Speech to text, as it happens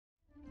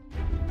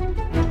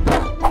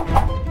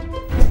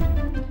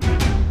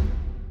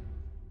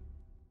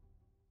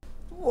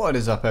What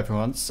is up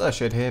everyone,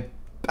 Surshade here,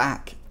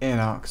 back in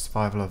ARK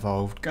Survival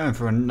Evolved, going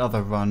for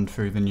another run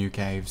through the new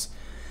caves.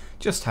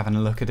 Just having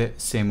a look at it,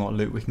 seeing what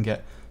loot we can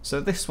get.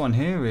 So this one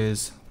here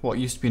is what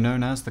used to be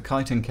known as the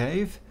Chitin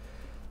cave.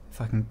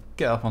 If I can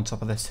get up on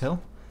top of this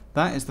hill.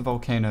 That is the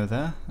volcano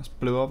there, that's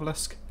blue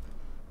obelisk.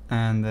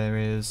 And there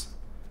is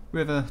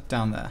river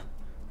down there.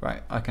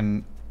 Right, I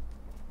can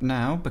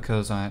now,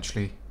 because I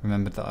actually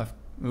remembered that I've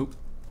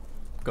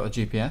got a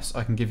GPS,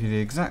 I can give you the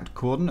exact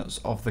coordinates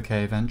of the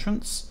cave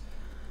entrance.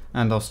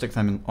 And I'll stick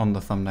them on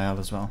the thumbnail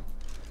as well.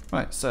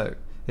 Right, so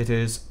it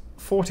is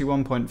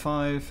 41.5,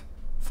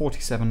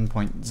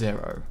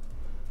 47.0.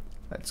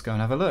 Let's go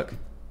and have a look.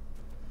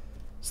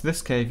 So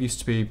this cave used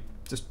to be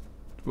just,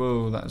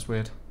 whoa, that was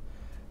weird.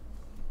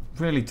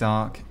 Really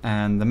dark,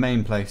 and the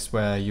main place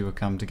where you would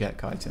come to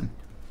get chitin.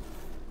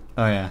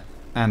 Oh yeah,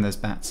 and there's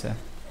bats here.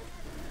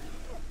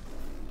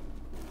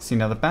 See,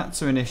 now the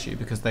bats are an issue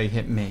because they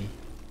hit me.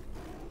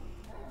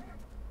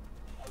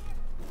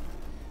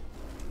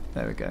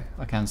 There we go.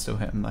 I can still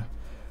hit them though.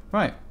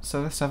 Right,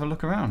 so let's have a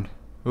look around.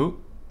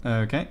 Ooh,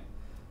 okay.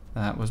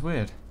 That was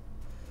weird.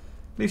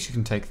 At least you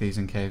can take these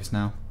in caves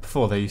now.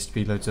 Before there used to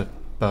be loads of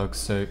bugs,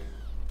 so...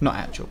 not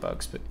actual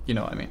bugs, but you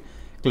know what I mean.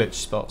 Glitch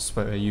spots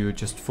where you would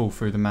just fall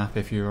through the map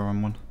if you were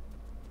on one.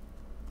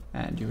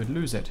 And you would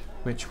lose it,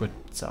 which would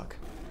suck.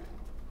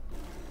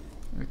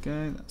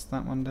 Okay, that's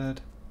that one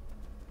dead.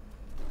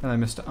 Hello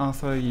Mr.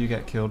 Arthur, you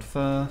get killed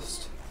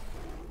first.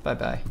 Bye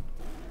bye.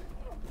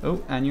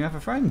 Oh, and you have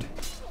a friend.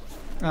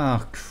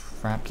 Oh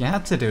crap, you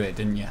had to do it,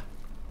 didn't you?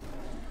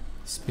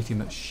 Spitty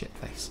much shit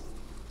face.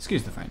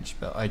 Excuse the French,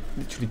 but I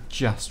literally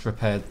just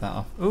repaired that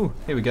off. Oh,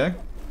 here we go.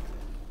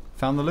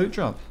 Found the loot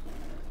drop.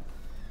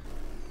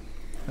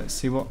 Let's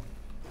see what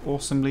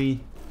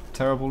awesomely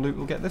terrible loot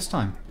we'll get this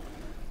time.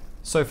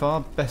 So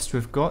far, best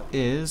we've got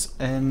is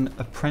an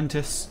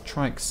apprentice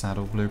trike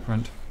saddle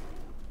blueprint.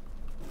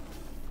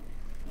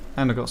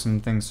 And I've got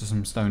some things for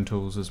some stone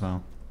tools as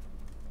well.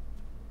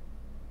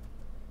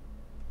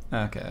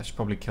 Okay, I should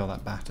probably kill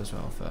that bat as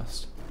well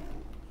first.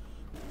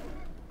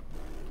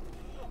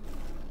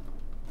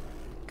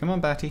 Come on,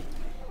 batty.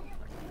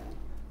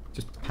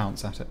 Just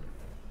pounce at it.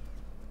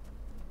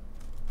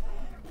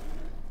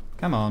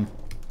 Come on.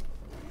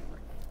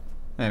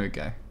 There we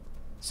go.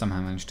 Somehow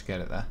managed to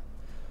get it there.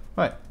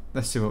 Right,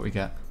 let's see what we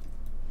get.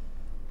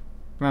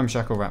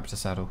 Ramshackle raptor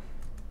saddle.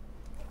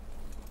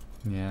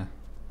 Yeah.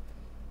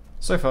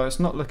 So far,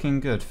 it's not looking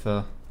good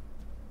for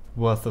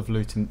worth of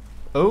loot and...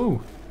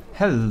 oh!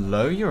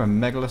 Hello, you're a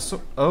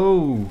megalosaur.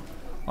 Oh!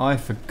 I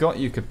forgot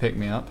you could pick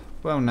me up.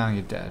 Well, now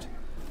you're dead.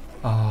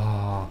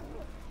 Ah. Oh,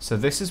 so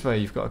this is where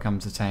you've got to come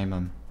to tame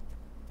them.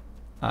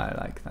 I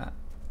like that.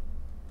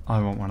 I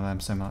want one of them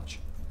so much.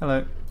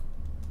 Hello.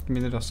 Give me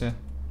the dossier.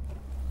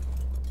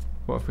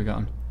 What have we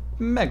gotten?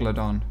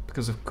 Megalodon.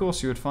 Because of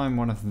course you would find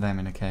one of them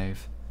in a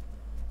cave.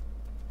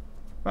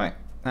 Right,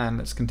 and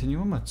let's continue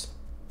onwards.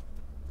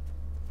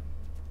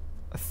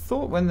 I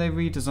thought when they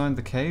redesigned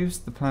the caves,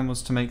 the plan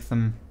was to make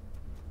them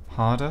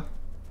harder.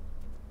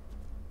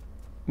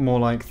 More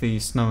like the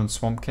snow and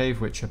swamp cave,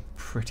 which are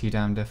pretty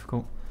damn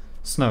difficult.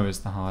 Snow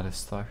is the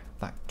hardest though.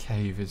 That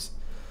cave is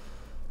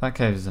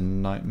a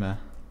nightmare.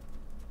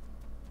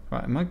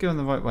 Right, am I going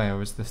the right way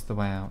or is this the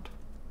way out?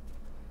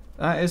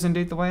 That is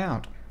indeed the way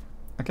out.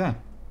 Okay.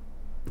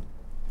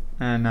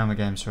 And now my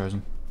game's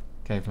frozen.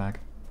 Cave lag.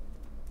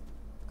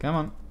 Come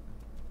on.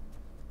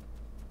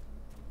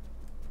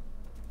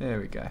 There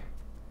we go.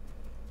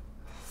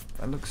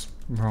 That looks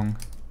wrong.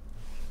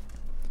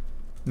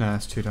 No,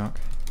 that's too dark.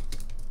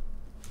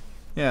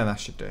 Yeah, that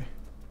should do.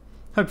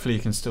 Hopefully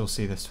you can still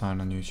see this fine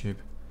on YouTube.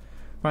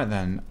 Right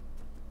then.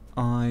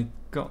 I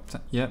got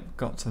to... yep,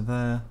 got to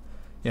there.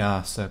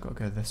 Yeah, so I've got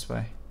to go this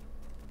way.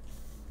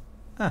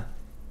 Ah.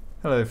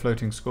 Hello,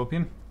 floating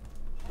scorpion.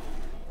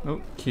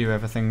 Oh, cue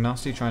everything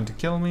nasty trying to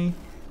kill me.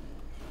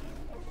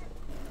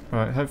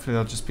 Right, hopefully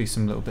there'll just be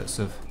some little bits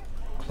of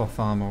cloth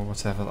armor or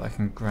whatever that I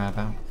can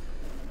grab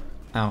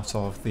out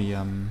of the...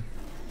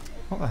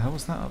 what the hell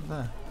was that up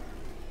there?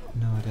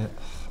 No idea.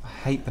 Ugh, I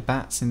hate the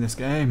bats in this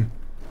game.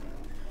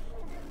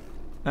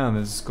 Oh,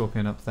 there's a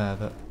scorpion up there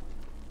that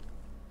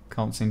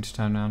can't seem to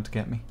turn around to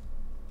get me.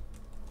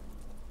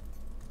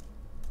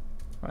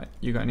 Right,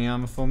 you got any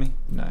armor for me?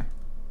 No.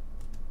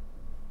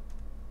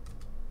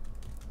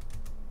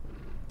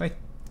 Wait,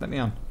 let me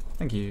on.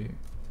 Thank you.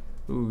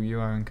 Ooh, you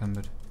are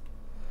encumbered.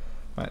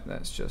 Right,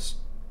 let's just...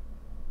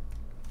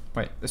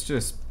 wait, let's do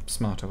this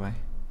smarter way.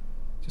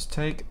 Just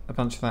take a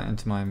bunch of that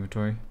into my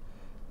inventory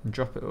and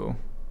drop it all.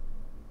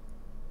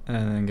 And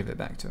then give it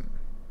back to him.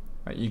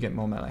 Right, you get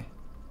more melee.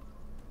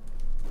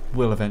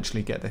 We'll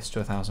eventually get this to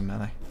 1000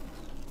 melee.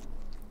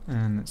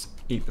 And let's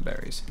eat the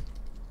berries.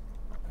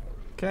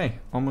 Okay,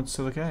 onwards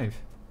to the cave.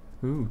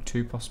 Ooh,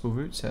 2 possible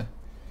routes here.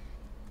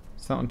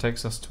 So that one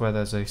takes us to where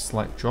there's a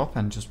slight drop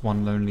and just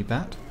one lonely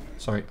bat.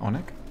 Sorry,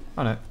 Onyx.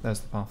 Oh no, there's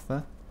the path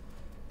there.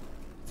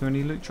 Is there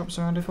any loot drops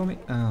around here for me?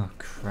 Oh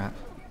crap.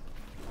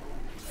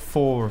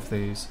 4 of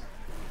these.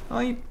 Oh,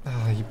 you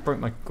broke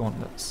my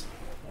gauntlets.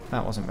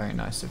 That wasn't very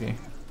nice of you.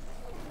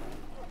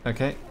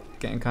 Okay,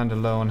 getting kind of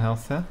low on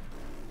health here.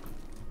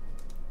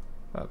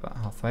 About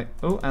halfway.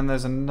 Oh, and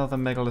there's another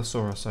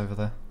Megalosaurus over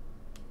there.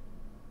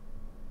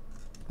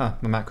 Ah,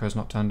 the macro's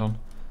not turned on.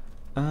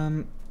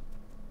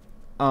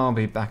 I'll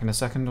be back in a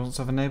second once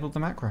I've enabled the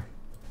macro.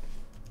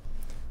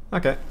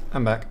 Okay,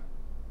 I'm back.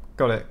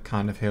 Got it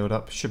kind of healed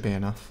up, should be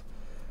enough.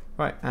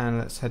 Right, and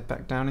let's head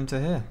back down into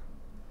here.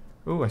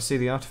 Oh, I see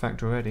the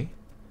artifact already.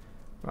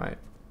 Right,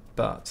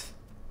 but...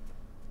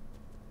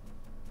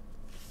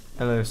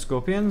 Hello,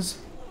 scorpions.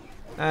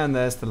 And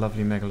there's the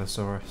lovely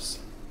Megalosaurus.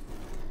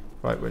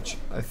 Right, which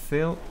I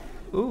feel...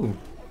 Ooh!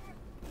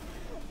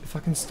 If I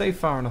can stay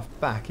far enough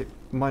back, it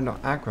might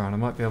not aggro and I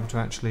might be able to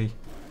actually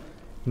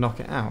knock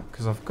it out.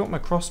 Because I've got my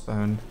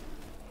crossbow and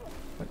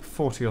like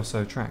 40 or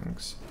so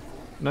tranks.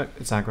 Nope,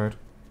 it's aggroed.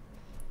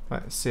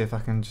 Right, let's see if I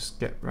can just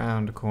get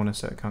round a corner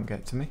so it can't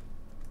get to me.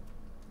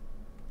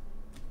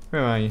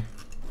 Where are you?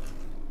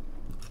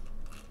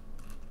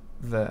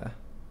 There.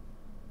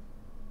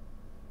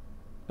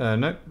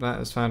 Nope, that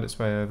has found its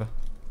way over.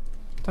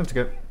 Time to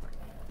go.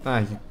 Ah,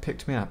 you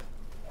picked me up.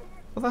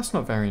 Well, that's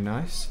not very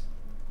nice.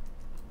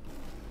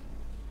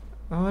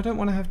 Oh, I don't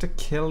want to have to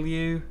kill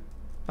you.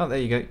 Oh, there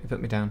you go. You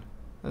put me down.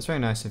 That's very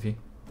nice of you.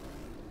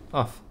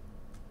 Off.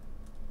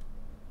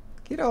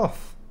 Get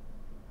off.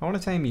 I want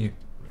to tame you.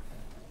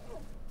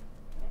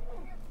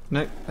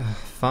 Nope.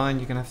 Fine,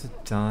 you're going to have to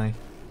die.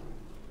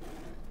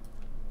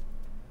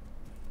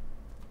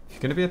 If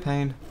you're going to be a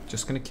pain,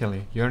 just going to kill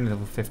you. You're only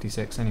level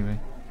 56 anyway.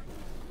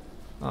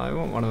 I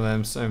want one of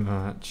them so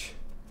much.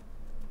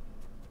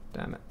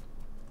 Damn it.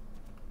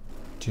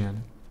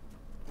 Jen.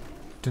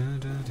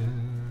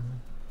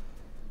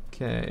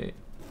 Okay.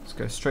 Let's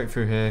go straight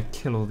through here,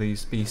 kill all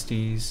these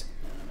beasties.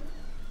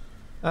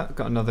 Ah,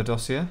 got another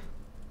dossier.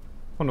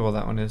 Wonder what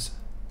that one is.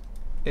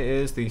 It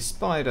is the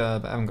spider,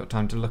 but I haven't got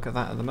time to look at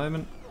that at the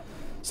moment.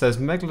 It says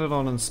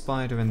Megalodon and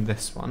spider in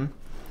this one.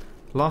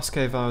 Last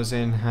cave I was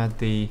in had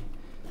the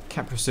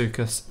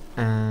Caprisuchus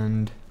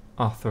and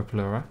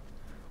Arthropleura,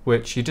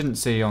 which you didn't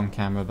see on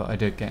camera, but I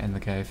did get in the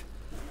cave.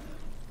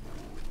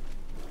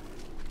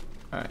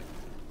 Alright,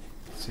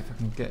 let's see if I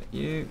can get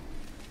you.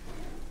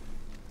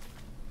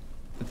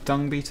 The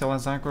dung beetle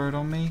has aggroed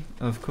on me,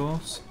 of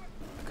course,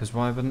 because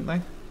why wouldn't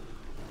they?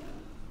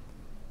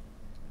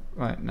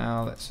 Right,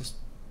 now let's just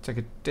take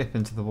a dip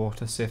into the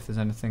water, see if there's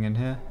anything in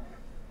here.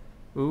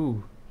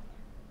 Ooh.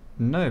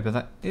 No, but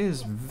that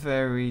is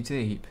very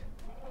deep.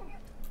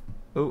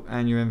 Oh,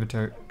 and your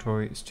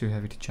inventory is too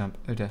heavy to jump.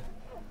 Oh dear.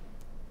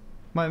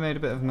 Might have made a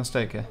bit of a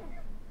mistake here.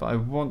 But I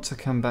want to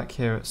come back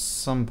here at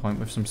some point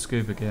with some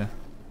scuba gear.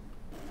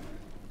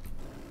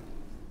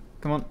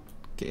 Come on,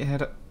 get your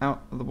head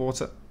out of the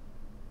water.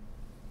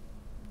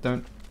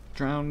 Don't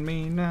drown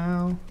me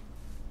now.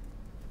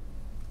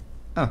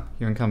 Oh,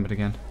 you're encumbered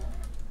again.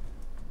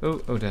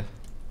 Oh, oh dear.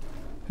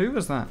 Who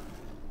was that?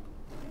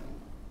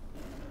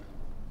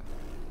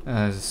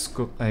 There's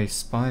a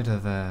spider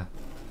there.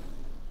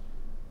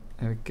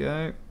 There we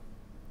go.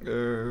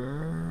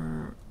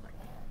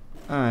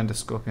 And a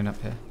scorpion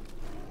up here.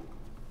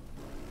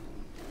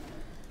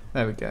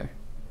 There we go.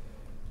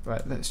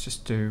 Right, let's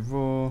just do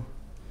raw.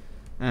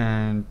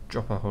 And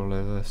drop a hole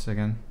over this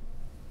again.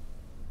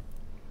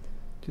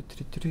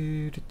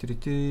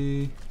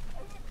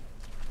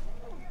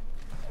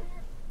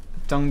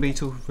 Dung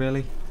beetle,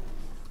 really?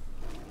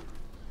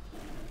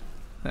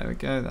 There we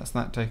go, that's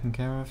that taken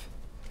care of.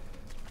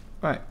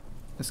 Right,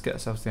 let's get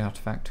ourselves the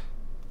artifact.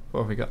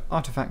 What have we got?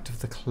 Artifact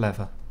of the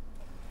clever.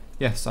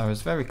 Yes, I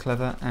was very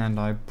clever and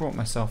I brought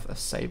myself a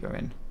saber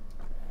in.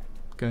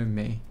 Go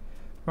me.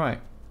 Right,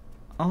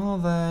 are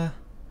there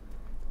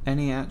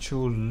any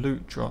actual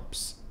loot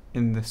drops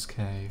in this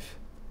cave?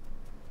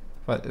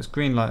 Right, there's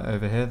green light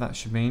over here, that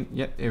should mean...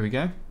 Yep, here we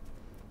go.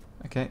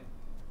 Okay.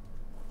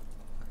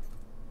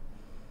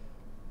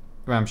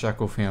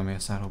 Ramshackle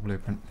Fiomia saddle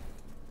blueprint.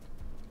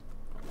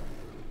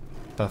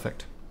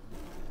 Perfect.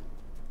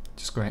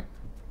 Just great.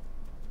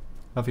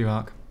 Love you,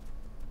 ARK.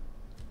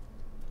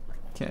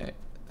 Okay,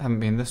 haven't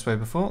been this way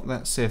before.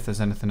 Let's see if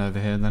there's anything over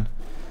here then.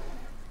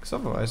 Because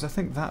otherwise I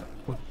think that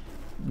would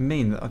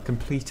mean that I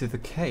completed the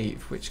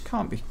cave, which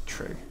can't be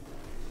true.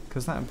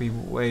 Because that would be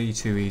way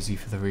too easy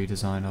for the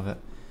redesign of it.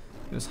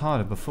 It was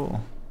harder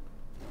before.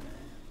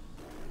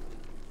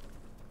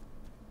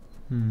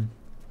 I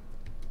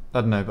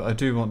don't know, but I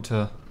do want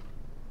to...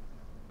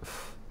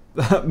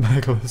 That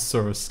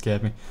Megalosaurus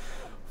scared me.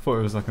 Thought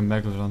it was like a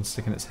megalodon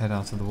sticking its head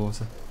out of the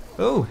water.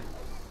 Oh!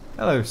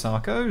 Hello,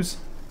 Sarcos!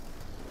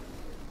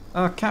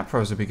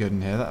 Capros would be good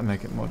in here, that would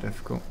make it more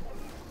difficult.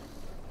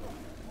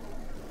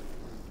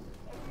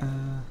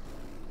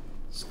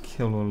 Let's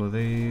kill all of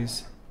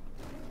these.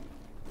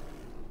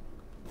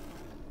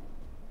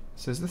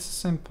 So is this the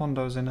same pond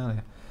I was in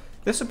earlier?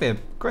 This would be a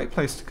great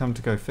place to come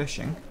to go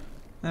fishing.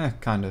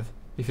 Kind of.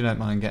 If you don't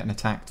mind getting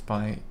attacked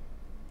by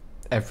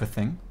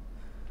everything.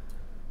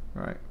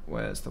 Right,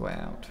 where's the way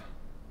out?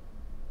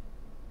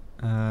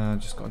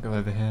 Just gotta go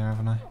over here,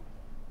 haven't I?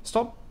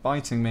 Stop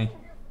biting me.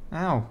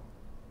 Ow.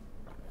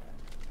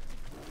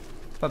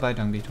 Bye bye,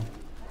 dung beetle.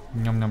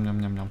 Nom nom nom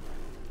nom nom.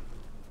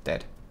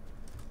 Dead.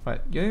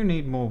 Right, you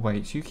need more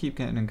weight. You keep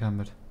getting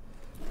encumbered.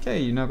 Okay,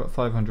 you now got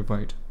 500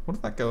 weight. What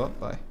did that go up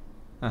by?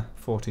 Ah,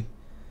 40.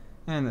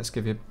 And let's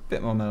give you a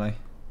bit more melee.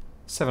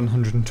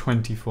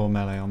 724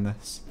 melee on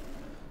this.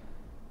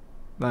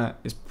 That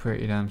is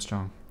pretty damn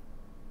strong.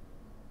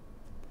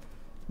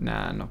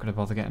 Nah, I'm not going to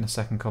bother getting a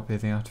second copy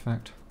of the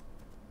artifact.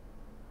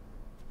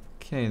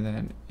 Okay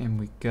then, in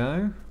we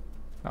go.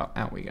 Oh,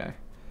 out we go.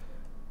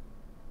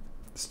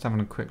 Just having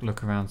a quick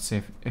look around to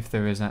see if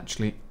there is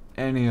actually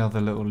any other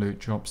little loot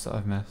drops that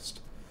I've missed.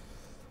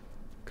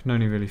 Can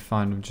only really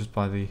find them just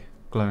by the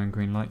glowing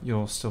green light.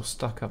 You're still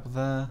stuck up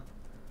there.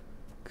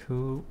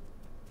 Cool.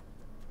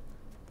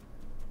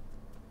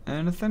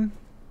 Anything?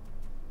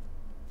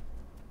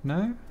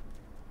 No?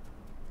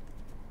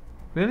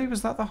 Really?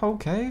 Was that the whole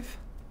cave?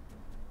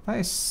 That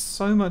is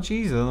so much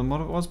easier than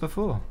what it was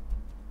before.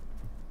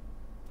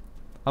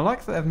 I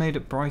like that they've made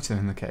it brighter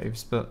in the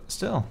caves, but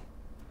still.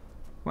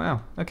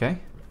 Wow, okay.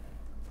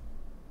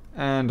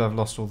 And I've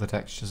lost all the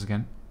textures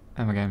again.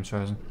 And my game's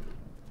frozen.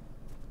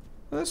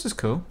 Well, this is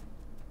cool.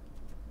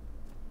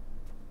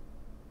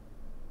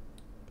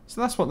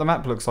 So that's what the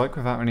map looks like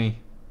without any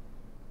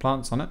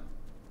plants on it.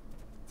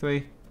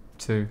 3,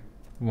 2,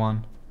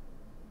 1.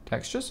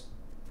 Textures?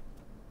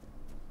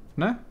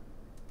 No? Am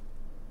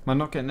I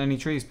not getting any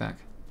trees back?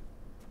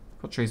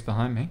 Got trees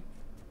behind me.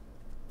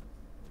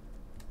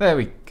 There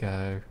we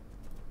go.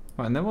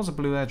 Right, and there was a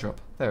blue airdrop.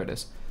 There it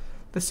is.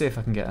 Let's see if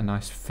I can get a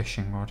nice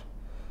fishing rod.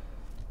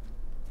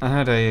 I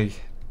had a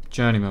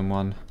journeyman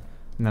one,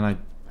 and then I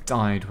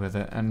died with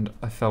it, and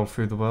I fell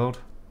through the world.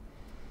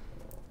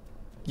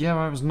 Yeah,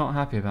 I was not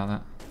happy about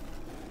that.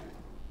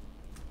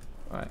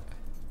 Right.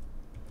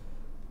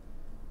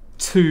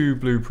 2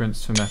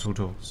 blueprints for metal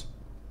doors.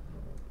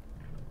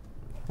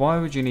 Why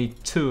would you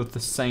need 2 of the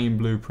same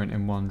blueprint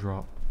in one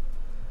drop?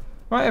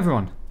 Right,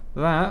 everyone.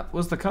 That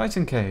was the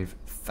Chitin Cave.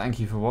 Thank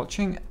you for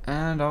watching,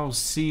 and I'll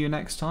see you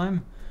next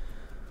time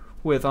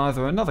with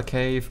either another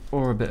cave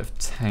or a bit of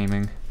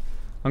taming.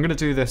 I'm going to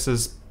do this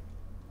as,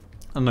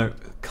 I don't know,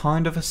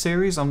 kind of a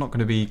series. I'm not going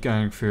to be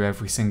going through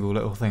every single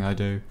little thing I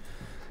do.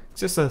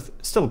 It's just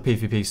still a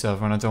PvP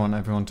server, and I don't want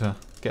everyone to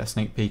get a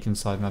sneak peek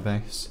inside my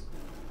base.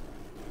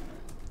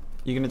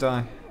 You gonna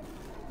die?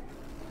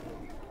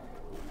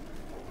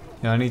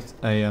 Yeah, I need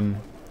a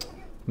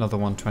another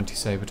 120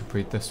 saber to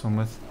breed this one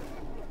with.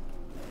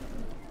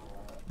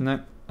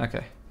 No?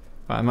 Okay.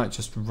 Right, I might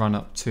just run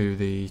up to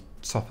the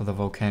top of the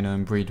volcano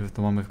and breed with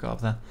the one we've got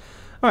up there.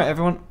 Alright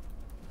everyone,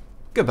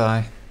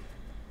 goodbye.